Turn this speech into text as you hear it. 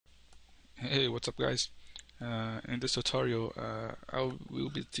Hey, what's up guys? In this tutorial I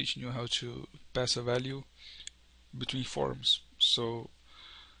will be teaching you how to pass a value between forms. So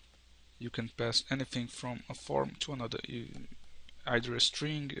you can pass anything from a form to another, either a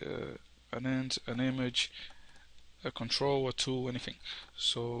string, an int, an image, a control, a tool, anything.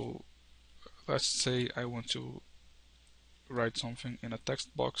 So let's say I want to write something in a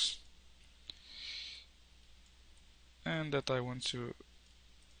text box and that I want to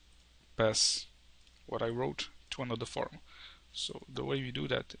pass what I wrote to another form. So the way we do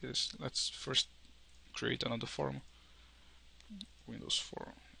that is, let's first create another form, Windows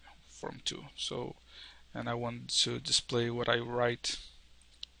form 2. So, and I want to display what I write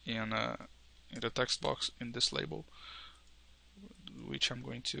in the text box in this label, which I'm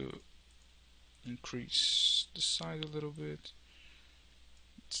going to increase the size a little bit.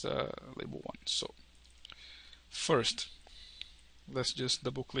 It's label 1. So first, let's just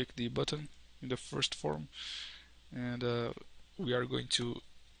double click the button in the first form, and we are going to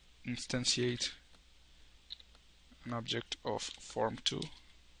instantiate an object of form2.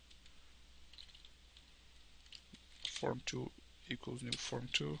 Form2 equals new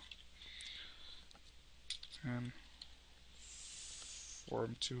form2, and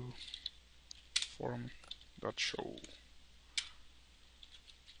form2 form.show.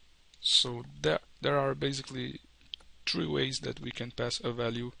 So there are basically three ways that we can pass a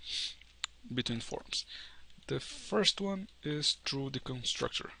value between forms. The first one is through the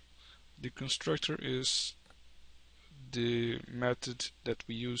constructor. The constructor is the method that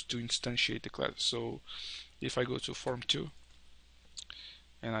we use to instantiate the class. So if I go to form2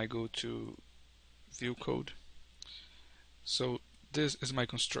 and I go to view code, so this is my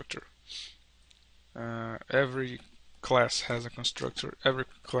constructor. Every class has a constructor. Every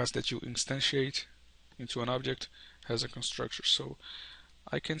class that you instantiate into an object has a constructor. So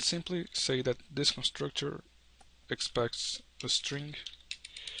I can simply say that this constructor expects a string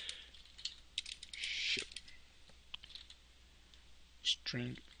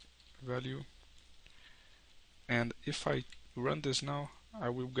value, and if I run this now, I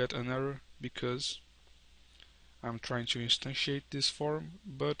will get an error because I'm trying to instantiate this form,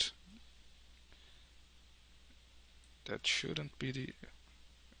 but that shouldn't be the...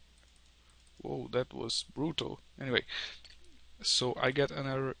 Whoa, that was brutal. Anyway, so I get an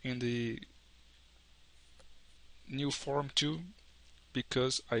error in the new form2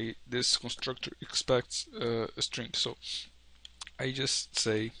 because this constructor expects a string. So I just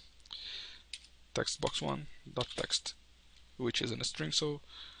say textbox1 dot text, which is in a string. So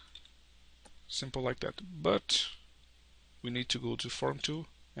simple like that. But we need to go to form2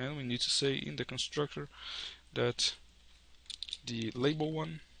 and we need to say in the constructor that the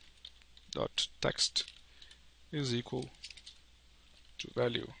label1 dot text is equal to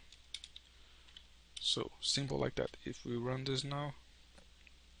value. So simple like that. If we run this now,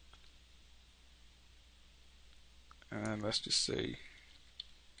 and let's just say,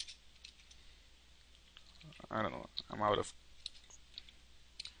 I don't know, I'm out of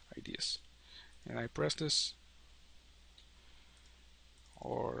ideas, and I press this,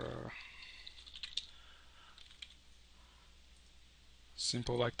 or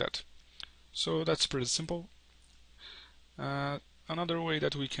simple like that. So that's pretty simple. Another way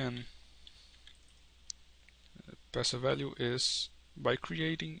that we can pass a value is by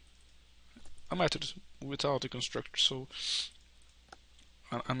creating a method without a constructor. So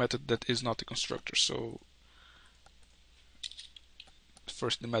a method that is not a constructor. So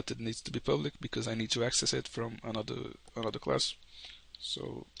first the method needs to be public because I need to access it from another class.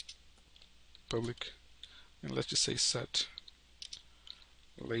 So public, and let's just say set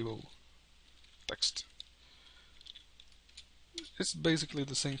label text. It's basically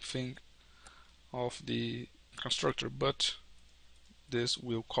the same thing of the constructor, but this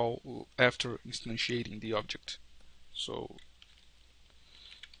will call after instantiating the object. So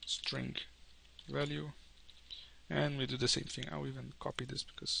string value, and we do the same thing. I'll even copy this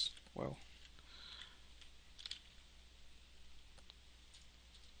because, well,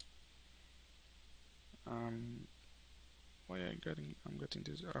 why I'm getting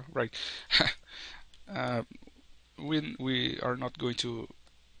this right. We are not going to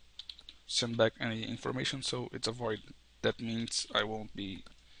send back any information, so it's a void. That means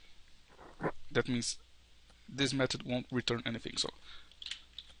that means this method won't return anything. So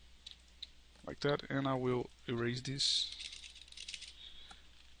like that, and I will erase this.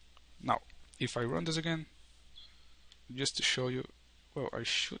 Now if I run this again, just to show you, well, I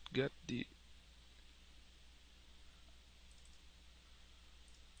should get the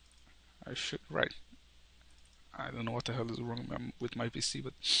right. I don't know what the hell is wrong with my PC,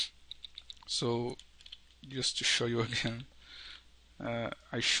 but So just to show you again,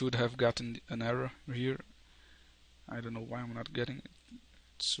 I should have gotten an error here. I don't know why I'm not getting it.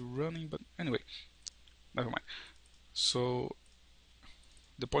 It's running, but anyway, never mind. So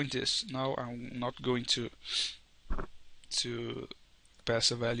the point is, now I'm not going to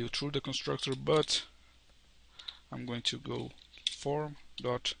pass a value through the constructor, but I'm going to go form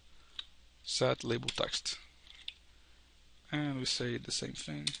dot set label text, and we say the same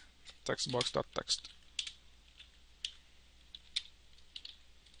thing, text box dot text.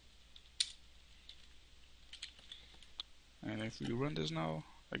 And if we run this now,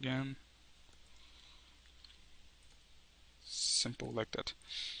 again, simple like that.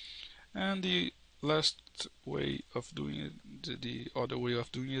 And the last way of doing it, the other way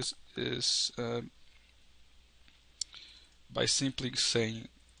of doing it is by simply saying,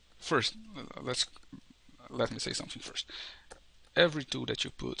 first, let me say something first. Every tool that you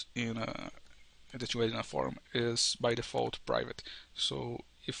put in that you add in a form is by default private. So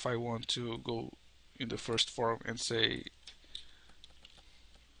if I want to go in the first form and say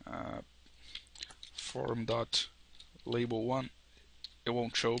form dot label one, it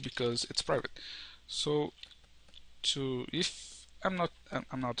won't show because it's private. So if I'm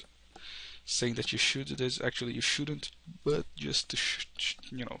not saying that you should do this, actually you shouldn't, but just to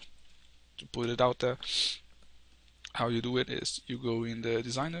to put it out there, how you do it is you go in the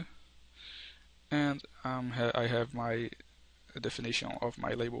designer, and I have my definition of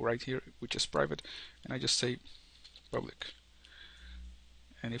my label right here, which is private, and I just say public.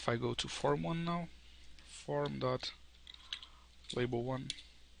 And if I go to form one now, form dot label one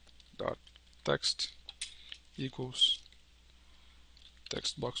dot text equals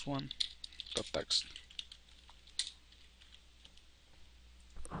text box one dot text.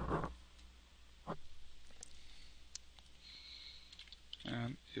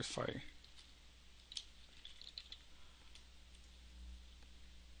 And if I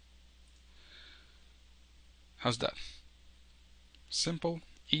how's that? Simple,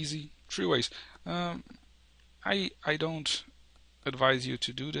 easy, three ways. I don't advise you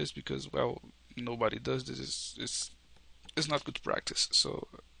to do this because, well, nobody does this. It's not good practice. So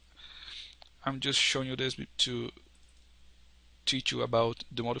I'm just showing you this to teach you about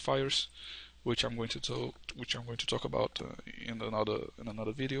the modifiers, which I'm going to talk about in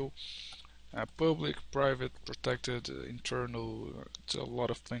another video. Public, private, protected, internal. It's a lot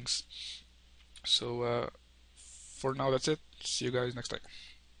of things. So for now, that's it. See you guys next time.